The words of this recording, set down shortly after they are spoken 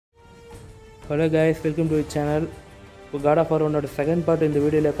Hello guys, welcome to the channel. இப்போ God of War ஒன்னோட second part இந்த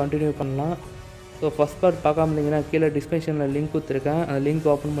வீடியோவில் கண்டினியூ பண்ணலாம். ஸோ ஃபஸ்ட் பார்ட் பார்க்காம இருந்தீங்கன்னா கீழே டிஸ்கிரிப்ஷனில் லிங்க் கொடுத்துருக்கேன். அந்த லிங்க்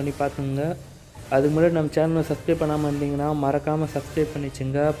ஓப்பன் பண்ணி பார்த்துங்க. அதுக்கு முன்னாடி நம்ம சேனலை சப்ஸ்கிரைப் பண்ணாமல் இருந்தீங்கன்னா மறக்காமல் சப்ஸ்கிரைப்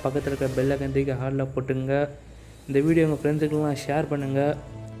பண்ணிச்சுங்க. பக்கத்தில் இருக்க பெல் ஐக்கன் ஹாலில் போட்டுங்க. இந்த வீடியோ உங்கள் ஃப்ரெண்ட்ஸுக்கெல்லாம் ஷேர் பண்ணுங்கள்.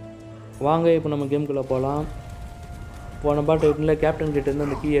 வாங்க இப்போ நம்ம கேமுக்குள்ளே போகலாம். போன பாட்டு எப்படின்னா கேப்டன் கிட்டேருந்து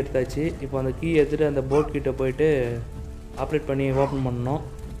அந்த கீ எடுத்தாச்சு. இப்போ அந்த கீ எடுத்துகிட்டு அந்த போட் கிட்டே போயிட்டு ஆப்ரேட் பண்ணி ஓப்பன் பண்ணணும்.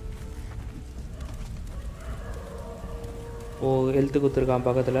 ஹெல்த்து கொடுத்துருக்கான்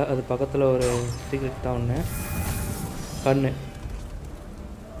பக்கத்தில். அது பக்கத்தில் ஒரு சீக்ரெட் தான் ஒன்று, கண்.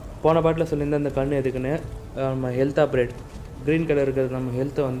 போன பாட்டில் சொல்லியிருந்தேன் அந்த கண் எதுக்குன்னு. நம்ம ஹெல்த் அப்கிரேட் க்ரீன் கலர் இருக்கிறது நம்ம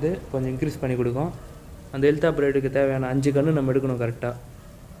ஹெல்த்தை வந்து கொஞ்சம் இன்க்ரீஸ் பண்ணி கொடுக்கும். அந்த ஹெல்த் அப்கிரேடுக்கு தேவையான 5 கன்று நம்ம எடுக்கணும் கரெக்டாக.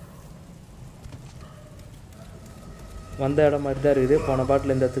 வந்த இடம் மாதிரி தான் இருக்குது. போன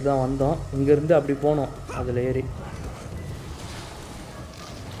பாட்டில் இந்த இடத்துக்கு தான் வந்தோம். இங்கேருந்து அப்படி போனோம் அதில் ஏறி.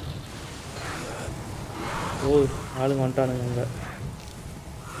 ஆளுங்க வந்துட்டானுங்க அங்கே.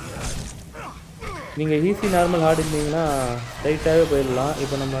 நீங்கள் ஈஸி நார்மல் ஹார்ட் இருந்தீங்கன்னா லைட்டாகவே போயிடலாம்.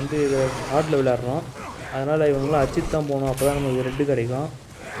 இப்போ நம்ம வந்து இதை ஹார்ட்டில் விளையாடுறோம். அதனால் இவங்களாம் அச்சிட்டு தான் போகணும். அப்போ தான் நமக்கு ரெட்டு கிடைக்கும்.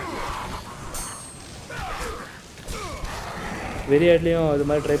 வெறியாட்லேயும் இது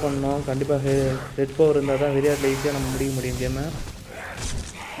மாதிரி ட்ரை பண்ணணும். கண்டிப்பாக ரெட் பவர் இருந்தால் தான் வெறியாட்டில் ஈஸியாக நம்ம முடியும் கேமை.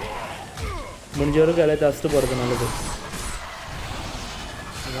 முடிஞ்ச வரைக்கும் எல்லாத்தையும் அசிட்டு போகிறது நல்லது.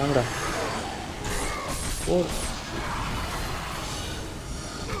 வாங்கடா.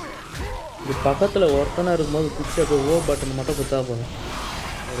 இது பக்கத்தில் ஒருத்தனாக இருக்கும்போது குச்சை போய் பட்டன் மட்டும் குத்தா போதும்.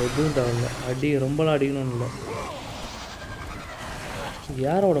 ஒரு எதுவும் தேவையில்ல. அடி ரொம்பலாம் அடிக்கணும்னு இல்லை.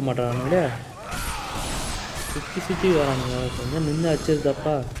 யாரை விட மாட்டானுங்களே, சுற்றி வரானுங்க. கொஞ்சம் நின்று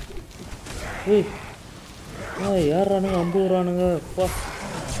அடிச்சதுப்பா. ஏறானுங்க, அம்பு விடுறானுங்க. அப்பா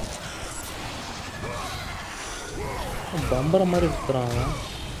பம்பர மாதிரி சுற்றுறான்.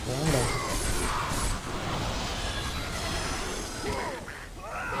 வாங்கடா.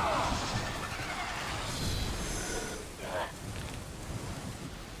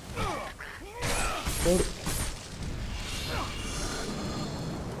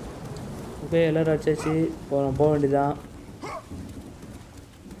 ஓகே, எல்லோரும் அடிச்சாச்சு. போக வேண்டியதான்.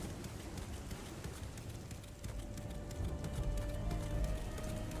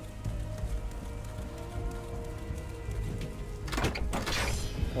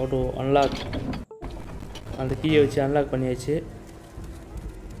 Auto unlock. அந்த கீயை வச்சு அன்லாக் பண்ணியாச்சு.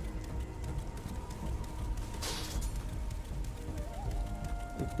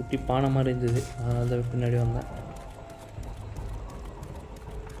 குட்டி பானை மாதிரி இருந்தது, அதனால தான் பின்னாடி வந்தேன்.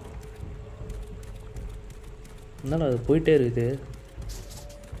 இருந்தாலும் அது போயிட்டே இருக்குது.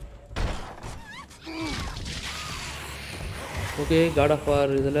 ஓகே, காட் ஆஃப்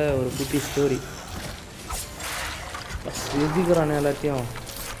வார் இதில் ஒரு குட்டி ஸ்டோரி. எதிர்க்கிறானே எல்லாத்தையும்.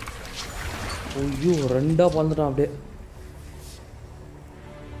 ஐயோ, 2ஆக பறந்துட்டான் அப்படியே.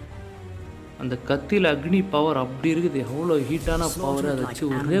 அந்த கத்தியில் அக்னி பவர் அப்படி இருக்குது. எவ்வளோ ஹீட்டான பவர். அதை வச்சு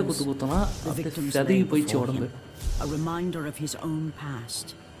ஒரே குத்தோன்னா சதவி போயிடுச்சு உடம்பு.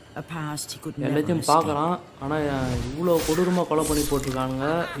 எல்லாத்தையும் பார்க்குறான். ஆனால் இவ்வளோ கொடூரமாக கொலை பண்ணி போட்டிருக்கானுங்க.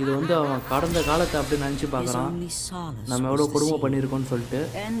 இது வந்து அவன் கடந்த காலத்தை அப்படி நினச்சி பார்க்குறான், நம்ம எவ்வளோ கொடுமை பண்ணியிருக்கோன்னு சொல்லிட்டு.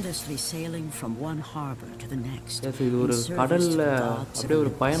 இது ஒரு கடலில் அப்படியே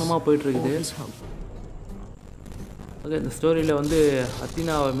ஒரு பயணமாக போயிட்டுருக்குது. ஓகே, இந்த ஸ்டோரியில் வந்து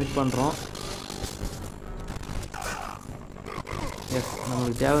அத்தீனாவை மீட் பண்ணுறோம். எஸ்,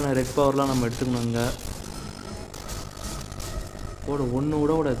 நம்மளுக்கு தேவையான ரெட் பவர்லாம் நம்ம எடுத்துக்கணுங்க. ஒன்று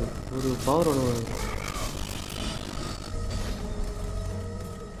விட கூடாது, ஒரு பவரோட.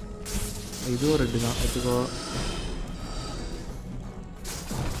 இதுவும் ரெட்டு தான், எடுத்துக்கோ.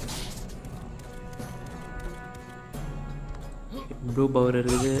 ப்ளூ பவர்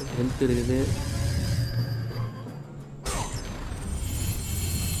இருக்குது, ஹெல்த் இருக்குது.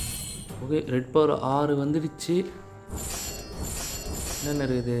 ஓகே, ரெட் பவர் 6 வந்துடுச்சு. என்னென்ன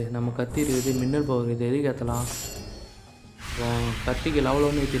இருக்குது? நம்ம கத்தி இருக்குது, மின்னல் பவர் இருக்குது. எதுக்கு ஏற்றலாம்? கத்திக்கு லெவல்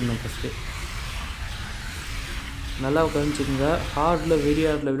 1 ஏற்றிடணும் ஃபஸ்ட்டு. நல்லா கவனிச்சுக்கோங்க. ஹார்டில்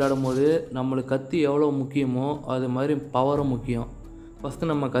வெறியாட்டில் விளையாடும் போது நம்மளுக்கு கத்தி எவ்வளோ முக்கியமோ அது மாதிரி பவரும் முக்கியம்.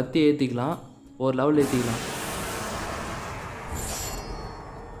 ஃபஸ்ட்டு நம்ம கத்தி ஏற்றிக்கலாம், ஒரு லெவல் ஏற்றிக்கலாம்.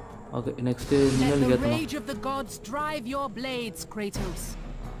 ஓகே, நெக்ஸ்ட்டு மின்னலுக்கு ஏற்றணும்.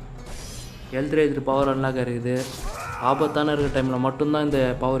 ஹெல்த் ரேஜ் பவர் அன்லாக் இருக்குது. ஆபத்தான இருக்கிற டைமில் மட்டும்தான் இந்த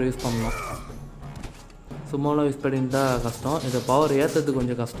பவர் யூஸ் பண்ணணும். சும்மாலாம் யூஸ் பண்ணியிருந்தா கஷ்டம். இந்த பவர் ஏற்றுறதுக்கு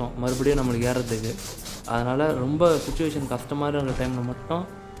கொஞ்சம் கஷ்டம், மறுபடியும் நம்மளுக்கு ஏறுறதுக்கு. அதனால் ரொம்ப சுச்சுவேஷன் கஷ்டமாக இருக்கிற டைமில் மட்டும்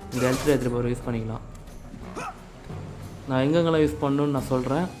இந்த ஹெல்த் ரேஜ் பவர் யூஸ் பண்ணிக்கலாம். நான் எங்கெங்கெல்லாம் யூஸ் பண்ணணுன்னு நான்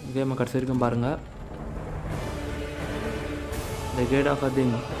சொல்கிறேன். கேமை கடைசி வரைக்கும் பாருங்கள். The Gate of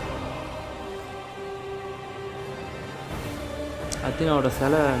Athena. அத்தினாவோட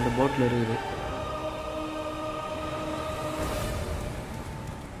சிலை அந்த போட்டில் இருக்குது.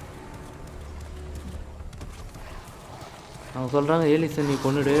 அவங்க சொல்கிறாங்க ஏலிசை நீ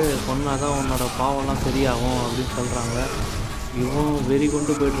கொண்டுடு, கொன்னாதான் உன்னோட பாவம்லாம் சரியாகும் அப்படின்னு சொல்கிறாங்க. இவன் வெறி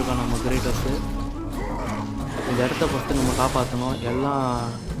கொண்டு போயிட்டுருக்கான் நம்ம கிரேட்டஸு. இந்த இடத்த ஃபஸ்ட்டு நம்ம காப்பாற்றணும். எல்லாம்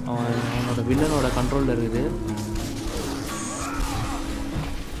அவனோட வில்லனோட கண்ட்ரோலில் இருக்குது.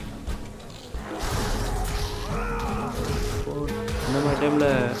 இந்த மாதிரி டைமில்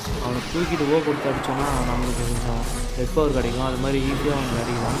அவனை தூக்கிட்டு கொடுத்து அடித்தோன்னா நம்மளுக்கு கொஞ்சம் ரெட் பவர் கிடைக்கும். அது மாதிரி ஈஸியாக அவனுக்கு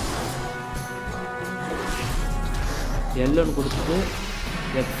அடிக்கலாம். எல்லன்னு கொடுத்துட்டு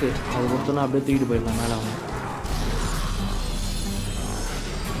எக்ஸு அது கொடுத்தோன்னா அப்படியே தூக்கிட்டு போயிடலாம் மேலே. அவன்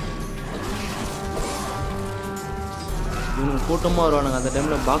இவனுக்கு கூட்டமாக வருவானுங்க. அந்த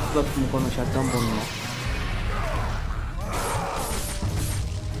டைமில் பாக்ஸ் முக்கணும் ஷட் தான் போடணும்.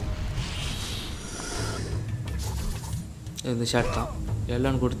 இது ஷர்ட் தான்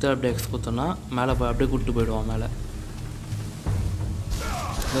எல்லாம் கொடுத்து அப்படியே எக்ஸ் கொடுத்தோன்னா மேலே போய் அப்படியே கூப்பிட்டு போயிடுவான் மேலே.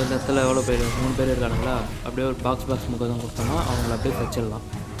 இந்த இடத்துல எவ்வளோ பேர் 3 பேர் இருக்கானுங்களா, அப்படியே ஒரு பாக்ஸ் முக்கம் கொடுத்தோன்னா அவங்கள அப்படியே தச்சிடலாம்.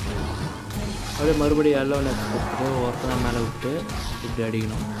 அப்படியே மறுபடியும் எல்லாம் எக்ஸ் கொடுத்துட்டு ஒருத்தனை மேலே விட்டு இப்படி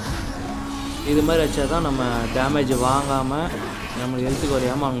அடிக்கணும். இது மாதிரி வச்சா தான் நம்ம டேமேஜ் வாங்காமல் நம்மளுக்கு ஹெல்த்துக்கு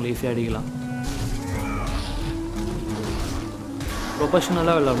குறையாமல் அவங்களை ஈஸியாக அடிக்கலாம்.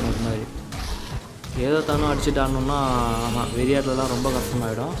 ப்ரொஃபஷ்னலாக விளாடணும். இது மாதிரி ஏதோ தானும் அடிச்சுட்டானுன்னா வெறியாட்டிலலாம் ரொம்ப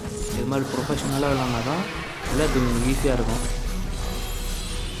கஷ்டமாயிடும். இது மாதிரி ப்ரொஃபஷ்னலாக விளாட்னா தான் எல்லாத்துக்கும் ஈஸியாக இருக்கும்.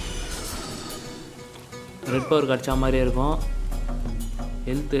 ரெட் பவர் கிடச்சா மாதிரியே இருக்கும்.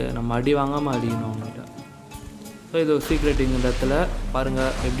 ஹெல்த்து நம்ம அடி வாங்காமல் அடிக்கணும் அவங்ககிட்ட. ஸோ இது ஒரு சீக்ரெட் இந்த இடத்துல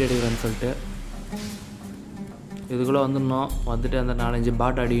பாருங்கள் எப்படி அடிக்கிறேன்னு சொல்லிட்டு. இதுக்குள்ளே வந்துட்டு அந்த 4-5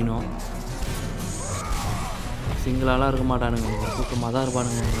 பாட் அடிக்கணும். சிங்கிளாலாம் இருக்க மாட்டானுங்க, கூட்டமாக தான்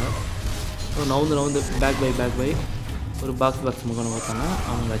இருப்பானுங்க. நவுந்து பேக் பை ஒரு பாக்ஸ் முக்கணும் பார்த்தோன்னா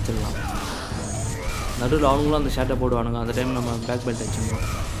அவங்க வச்சிடலாம். நடுவில் அவங்களும் அந்த ஷர்ட்டை போடுவானுங்க. அந்த டைம் நம்ம பேக் பெல்ட் வச்சுருந்தோம்.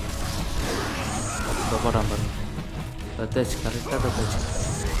 இப்போ போட்டான் பாருங்க, தச்சு கரெக்டாக தச்சு.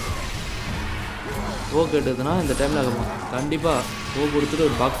 கேட்டதுன்னா இந்த டைமில் கண்டிப்பாக கொடுத்துட்டு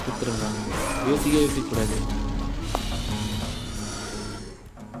ஒரு பாக்ஸ் கொடுத்துருங்க. யோசிக்கக்கூடாது.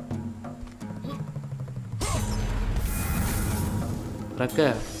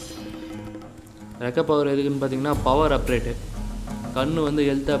 ரெக்க பவர் எதுக்குன்னு பார்த்தீங்கன்னா பவர் அப்ரேட்டு. கண்ணு வந்து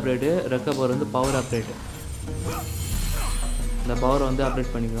ஹெல்த் அப்ரேட்டு, ரெக்க பவர் வந்து பவர் அப்ரேட்டு. இந்த பவரை வந்து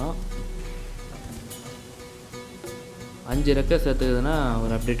அப்டேட் பண்ணிக்கிறோம். 5 ரெக்கை சேர்த்துக்குதுன்னா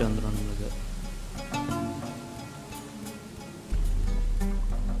ஒரு அப்டேட் வந்துடும் நம்மளுக்கு.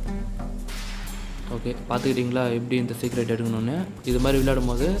 ஓகே, பார்த்துக்கிட்டிங்களா எப்படி இந்த சீக்ரெட் எடுக்கணும்னு. இது மாதிரி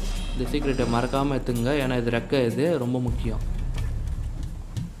விளையாடும் போது இந்த சீக்ரெட்டை மறக்காமல் எடுத்துங்க. ஏன்னா இது ரெக்கை, இது ரொம்ப முக்கியம்.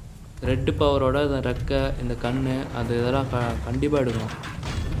 ரெட்டு பவரோட இந்த ரெக்கை, இந்த கண், அது இதெல்லாம் கண்டிப்பாக எடுக்கணும்.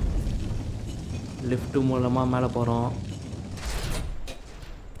 லிஃப்ட்டு மூலமாக மேலே போகிறோம்.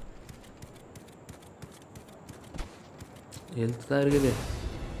 ஹெல்த் தான் இருக்குது.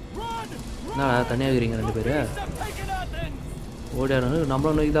 என்ன தனியாக இருக்கிறீங்க 2 பேர்? ஓடியாரு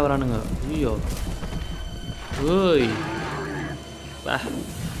நம்மளும் நோக்கி தான் வரானுங்க. ஐயோ ஓய் வா,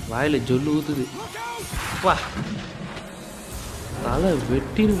 வாயில் ஜொல்லு ஊற்றுது. வா, தலை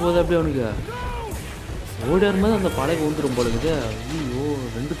வெட்டின்னு போகுது அப்படியே அவனுக்கு. ஓடியாரும் போது அந்த பழைய ஊந்துடும் போல இருக்குது. ஐயோ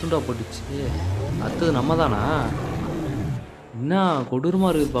 2 துண்டாக போட்டுச்சு. அடுத்தது நம்ம தானா? என்ன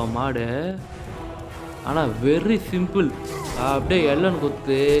கொடூரமாக இருக்குதுப்பா மாடு. ஆனால் வெரி சிம்பிள். அப்படியே எல்லன்னு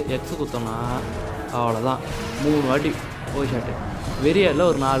குத்து எக்ஸு குத்தோன்னா அவ்வளோதான். 3 வாட்டி ஷாட்டு. வெறியாரில்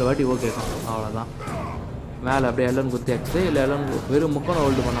ஒரு 4 வாட்டி கேட்கும். அவ்வளோதான். மேலே அப்படியே எல்லன்னு குத்து எக்ஸு, இல்லை எல்லன்னு வெறும் முக்கோணம்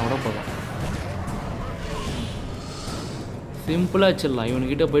ஹோல்டு பண்ணால் கூட போதும். சிம்பிளாக வச்சிடலாம்.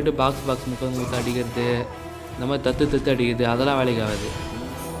 இவனுக்கிட்ட போய்ட்டு பாக்ஸ் முக்கம் குத்து அடிக்கிறது, இந்த மாதிரி தத்து அடிக்கிறது, அதெல்லாம் வேலைக்கு ஆகாது.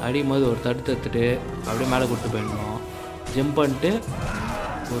 அடிக்கும் போது ஒரு தத்துட்டு அப்படியே மேலே கூப்பிட்டு போயிடணும். ஜம்ப் பண்ணிட்டு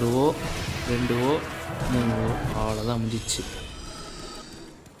 1 2 3 அவ்வளோதான் முடிஞ்சிச்சு.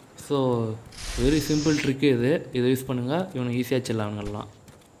 ஸோ வெரி சிம்பிள் ட்ரிக்கு இது. இதை யூஸ் பண்ணுங்கள். இவனுக்கு ஈஸியாக வச்சிடலாம். அவங்கெல்லாம்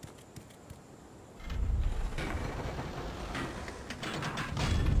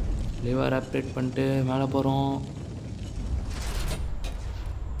லிவர் அப்டேட் பண்ணிட்டு மேலே போகிறோம்.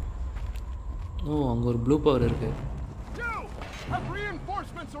 அங்கே ஒரு ப்ளூ பவர் இருக்குது.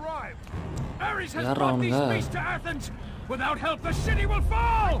 யாரா அவனுங்க? Without help, the city will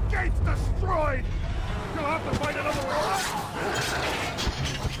fall! The gates destroyed! You'll have to find another way!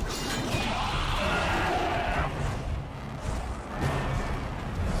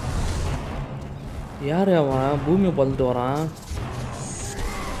 யார் அவன்? பூமியை பழுந்துட்டு வரான்.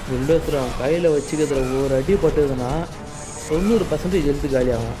 விண்டோஸில் அவன் கையில் வச்சுக்கிறதுல ஒரு அடி பட்டுதுன்னா 90% ஹெல்த்து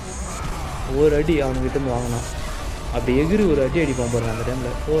காலி ஆகும். ஒரு அடி அவனுக்கிட்டேருந்து வாங்கினான். அப்படி எகிரி ஒரு அடி அடிப்பான் பாருங்க அந்த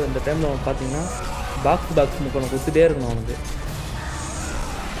டைமில். ஸோ இந்த டைமில் அவன் பார்த்தீங்கன்னா பாக்ஸ் முக்கணும் கொடுத்துட்டே இருக்கணும் அவனுக்கு.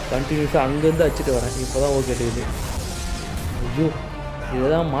 கண்டினியூஸாக அங்கேருந்து அடிச்சுட்டு வரேன். இப்போ தான் ஓகே இது. ஐயோ இதை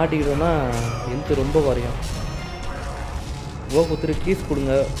தான் மாட்டிக்கிட்டோன்னா ஹெல்த்து ரொம்ப குறையும். கொடுத்துட்டு கீஸ்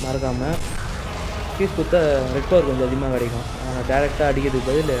கொடுங்க மறக்காமல். கீஸ் கொடுத்தா ரெட் பவர் கொஞ்சம் அதிகமாக கிடைக்கும். ஆனால் டேரெக்டாக அடிக்கிறதுக்கு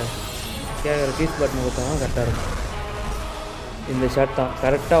பதில் கேட்குற கீஸ் பட்டனை கொடுத்தா கரெக்டாக இருக்கும். இந்த ஷாட் தான்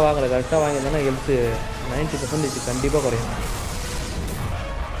கரெக்டாக வாங்கலை. கரெக்டாக வாங்கியிருந்தோன்னா ஹெல்த்து 90% கண்டிப்பாக குறையும்.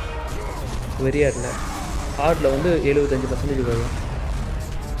 வெறியாட்டில் ஹார்ட்டில் வந்து 75% குறையும்.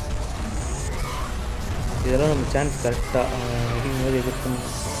 இதெல்லாம் நம்ம சான்ஸ் கரெக்டாக அடிக்கும்போது எதிர்த்து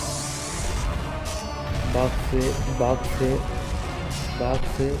பண்ணணும். பாக்ஸு பாக்ஸு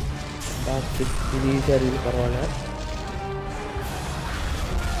பாக்ஸு பாக்ஸு இது ஈஸியாக இருக்குது, பரவாயில்ல.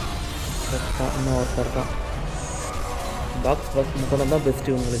 கரெக்டாக இன்னும் ஒருத்தர் இருக்கான். பாக்ஸ் முக்கணும் தான்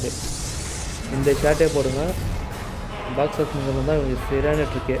பெஸ்ட்டு உங்களுக்கு. இந்த ஷாட்டே போடுங்க. பாக்ஸ் முக்கணும் தான் இவங்களுக்கு சரியான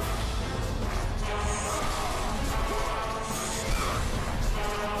ட்ரிக்கே.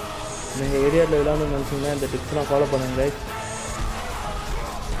 நீங்கள் ஏரியாவில் விளாடணும்னு நினச்சிங்கன்னா இந்த டிப்ஸ்லாம் ஃபாலோ பண்ணுங்க.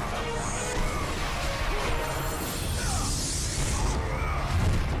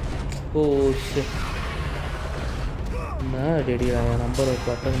 ஓ ஷிட், என்ன டேடி நம்பர்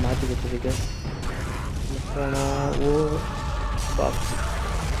பட்டன் மாற்றி கொடுத்துருக்கு. ஓ பாக்ஸ்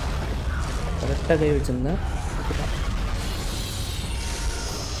கரெக்டாக கை வச்சுருந்தேன்.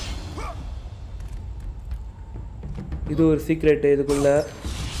 இது ஒரு சீக்ரெட்டு. இதுக்குள்ளே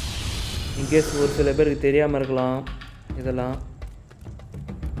இன்கேஸ் ஒரு சில பேருக்கு தெரியாமல் இருக்கலாம் இதெல்லாம்.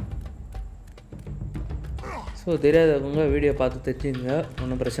 ஸோ தெரியாதவங்க வீடியோ பார்த்து தெரிஞ்சுங்க,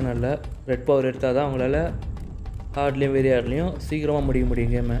 ஒன்றும் பிரச்சனை இல்லை. ரெட் பவர் எடுத்தால் தான் அவங்களால ஹார்ட்லேயும் வெறியாட்லேயும் சீக்கிரமாக முடிக்க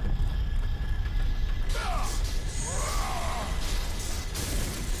முடியும் கேமை.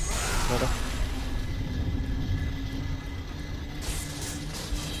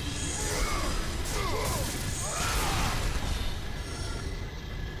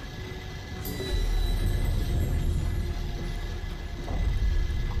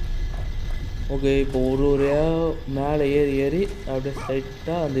 ஓகே, இப்போ ஒரு மேலே ஏறி அப்படியே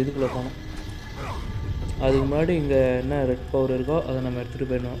ஸ்ட்ரைட்டாக அந்த இதுக்குள்ளே போகணும். அதுக்கு முன்னாடி இங்கே என்ன ரெட் பவர் இருக்கோ அதை நம்ம எடுத்துகிட்டு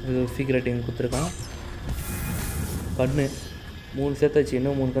போயிடணும். இது சீக்ரெட் இங்கே கொடுத்துருக்கான். கண்ணு 3 சேர்த்தாச்சு,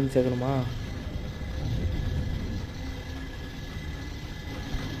 இன்னும் 3 கண் சேர்க்கணுமா?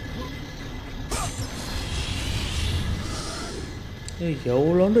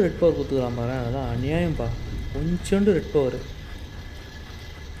 எவ்வளோண்டு ரெட் பவர் கொடுத்துக்கலாம் பாரு, அதெல்லாம் அநியாயம்ப்பா. கொஞ்சோண்டு ரெட் பவர்.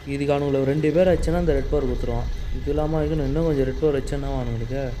 இதுக்கு அவனுங்களை 2 பேர் வச்சுன்னா அந்த ரெட் பவர் கொடுத்துருவான். இது இல்லாமல் இருக்கணும் இன்னும் கொஞ்சம் ரெட் பவர் வச்சேன்னா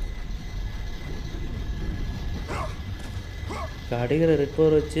அவனுங்களுக்கு கிடைக்கிற ரெட்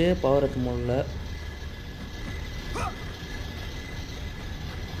பவர் வச்சு பவர் எடுத்து முடியல.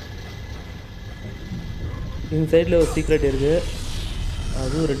 இந்த சைடில் ஒரு சீக்ரெட் இருக்குது,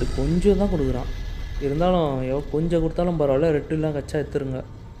 அதுவும் 2 கொஞ்சம் தான் கொடுக்குறான். இருந்தாலும் கொஞ்சம் கொடுத்தாலும் பரவாயில்ல, ரெட்டுலாம் கச்சா எடுத்துருங்க.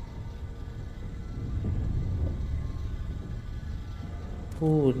 ஓ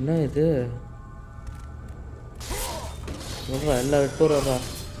என்ன இது சொல்கிறா, எல்லா ரெட் பவர் வர்றா.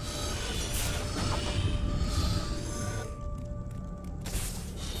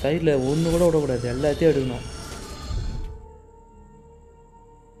 சைடில் ஒன்று கூட விடக்கூடாது, எல்லாத்தையும் எடுக்கணும்.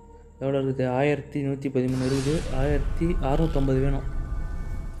 எவ்வளோ இருக்குது? 1113 இருக்குது. 1650 வேணும்.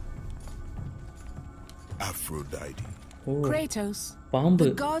 Kratos, பாம்பு.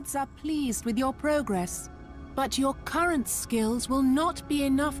 the gods are pleased with your progress, but your current skills will not be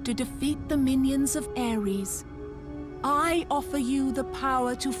enough to defeat the minions of Ares. I offer you the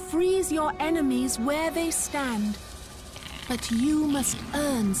power to freeze your enemies where they stand, but you must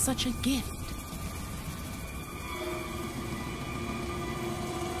earn such a gift.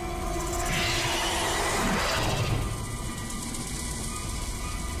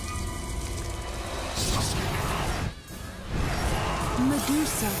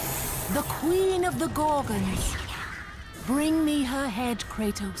 Medusa, the queen of the Gorgons. Bring me her head,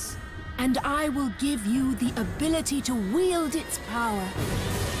 Kratos, and I will give you the ability to wield its power.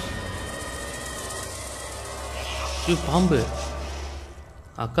 பாம்பு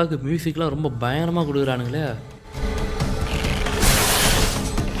அக்காவுக்கு மியூசிக்லாம் ரொம்ப பயங்கரமாக கொடுக்குறானுங்களே.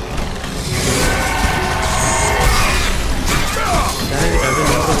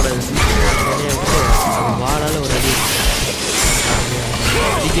 வாழால ஒரு அடி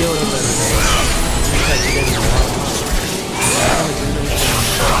அடிக்கே விட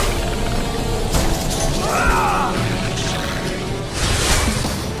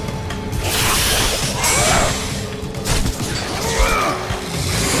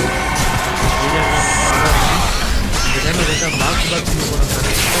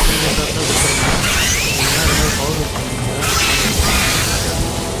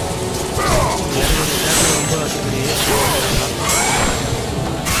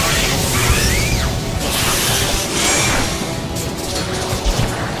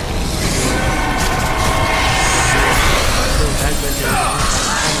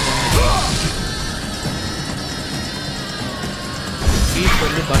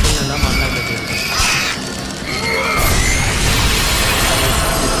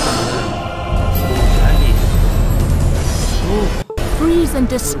and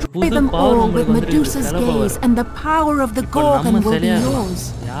destroy them all with Medusa's gaze, and the power of the Gorgon will be yours.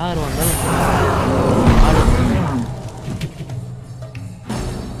 யார் வந்தாலும்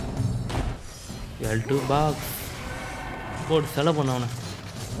L2 box போடு செலவு பண்ணவன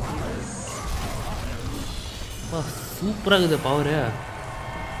சூப்பராக இருக்குது பவரு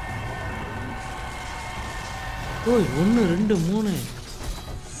ஓய் 1 2 3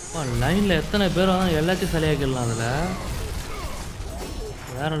 லைனில் எத்தனை பேர் வந்தால் எல்லாத்தையும் சரியாக்கிடலாம் அதில்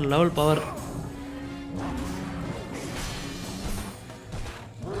வேற லெவல் பவர்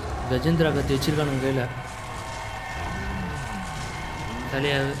கஜேந்திரா கத்தி வச்சிருக்கானுங்க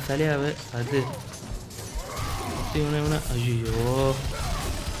கையில் சலியாவு அது இவனை ஐயோ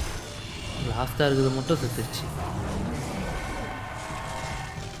லாஸ்ட்டாக இருக்கிறது மட்டும் செத்துருச்சு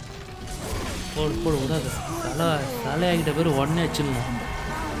போடு விடாது தலையாகிட்ட பேர் உடனே வச்சிடணும்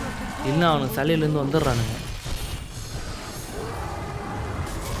இல்லை அவனுக்கு தலையிலேருந்து வந்துடுறானுங்க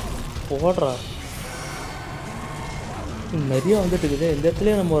போடுறா நிறைய வந்துட்டு இருக்குது இந்த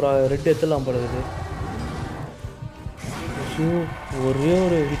இடத்துலயே நம்ம ஒரு ரெட் எடுத்துலாம் போடுறது ஒரே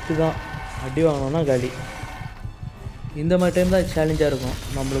ஒரு ஹிட்டு தான் அடி வாங்கினோன்னா காலி இந்த மாதிரி டைம் தான் சேலஞ்சாக இருக்கும்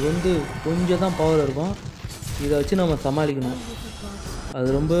நம்மளுக்கு வந்து கொஞ்சம் தான் பவர் இருக்கும் இதை வச்சு நம்ம சமாளிக்கணும்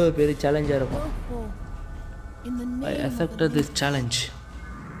அது ரொம்ப பெரிய சேலஞ்சாக இருக்கும் ஐ அக்செப்டட் திஸ் சேலஞ்ச்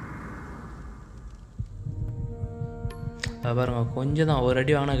பாருங்க கொஞ்சம் தான் ஒரு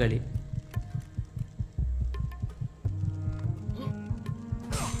அடி வாங்கினா காலி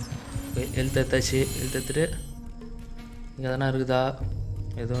ஹெல்த் எடுத்துட்டு இங்கே எதனா இருக்குதா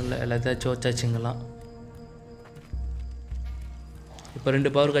எதுவும் இல்லை எல்லாத்தையும் சோச்சாச்சுங்கலாம் இப்போ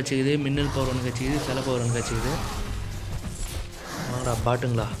 2 பவர் கட்சிக்குது மின்னல் பவர் ஒன்று கட்சிக்குது சில பவர் ஒன்று கட்சிக்குது வாங்கடா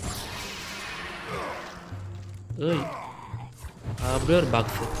பாட்டுங்களா ஏய் அப்படியே ஒரு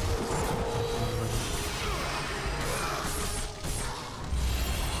பாக்ஸு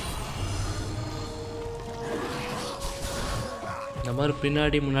இந்த மாதிரி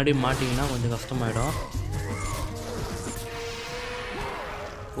பின்னாடி முன்னாடி மாட்டிங்கன்னா கொஞ்சம் கஷ்டமாயிடும்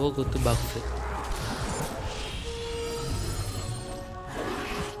குத்து பாக்ஸு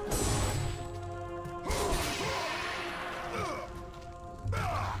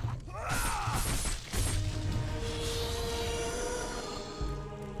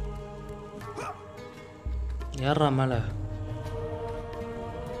ஏறா மேலே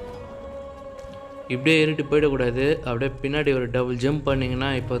இப்படியே ஏறிட்டு போயிடக்கூடாது அப்படியே பின்னாடி ஒரு டபுள் ஜம்ப் பண்ணிங்கன்னா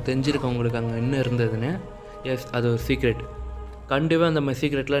இப்போ தெரிஞ்சிருக்கோம் உங்களுக்கு அங்கே என்ன இருந்ததுன்னு எஸ் அது ஒரு சீக்ரெட் கண்டிப்பாக அந்த மாதிரி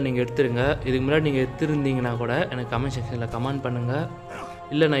சீக்ரெட்லாம் நீங்கள் எடுத்துருங்க இதுக்கு முன்னாடி நீங்கள் எடுத்துருந்தீங்கன்னா கூட எனக்கு கமெண்ட் செக்ஷனில் கமெண்ட் பண்ணுங்கள்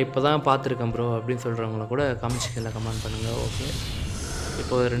இல்லை நான் இப்போ தான் பார்த்துருக்கேன் ப்ரோ அப்படின்னு சொல்கிறவங்கள கூட கமெண்ட் செக்ஷனில் கமெண்ட் பண்ணுங்கள் ஓகே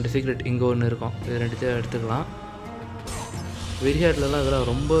இப்போ 2 சீக்ரெட் இங்கே ஒன்று இருக்கும் இது 2 எடுத்துக்கலாம் வெரிஹேட்லலாம் இதெல்லாம்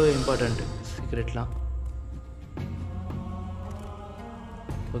ரொம்ப இம்பார்ட்டண்ட்டு சீக்ரெட்லாம்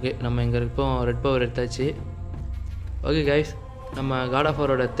ஓகே நம்ம இங்கே இருக்கோம் ரெட் பவர் எடுத்தாச்சு ஓகே கைஸ் நம்ம காட் ஆஃப்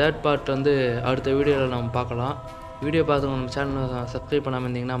வாரோட 3rd பார்ட் வந்து அடுத்த வீடியோவில் நம்ம பார்க்கலாம் வீடியோ பார்த்து நம்ம சேனலை சப்ஸ்கிரைப் பண்ணாமல்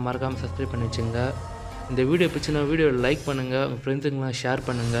இருந்தீங்கன்னா மறக்காமல் சப்ஸ்கிரைப் பண்ணி வச்சுங்க இந்த வீடியோ பிடிச்சினா வீடியோவை லைக் பண்ணுங்கள் உங்கள் ஃப்ரெண்ட்ஸுங்களாம் ஷேர்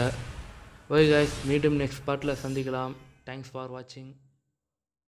பண்ணுங்கள் ஓகே கைஸ் மீண்டும் நெக்ஸ்ட் பார்ட்டில் சந்திக்கலாம் தேங்க்ஸ் ஃபார் வாட்சிங்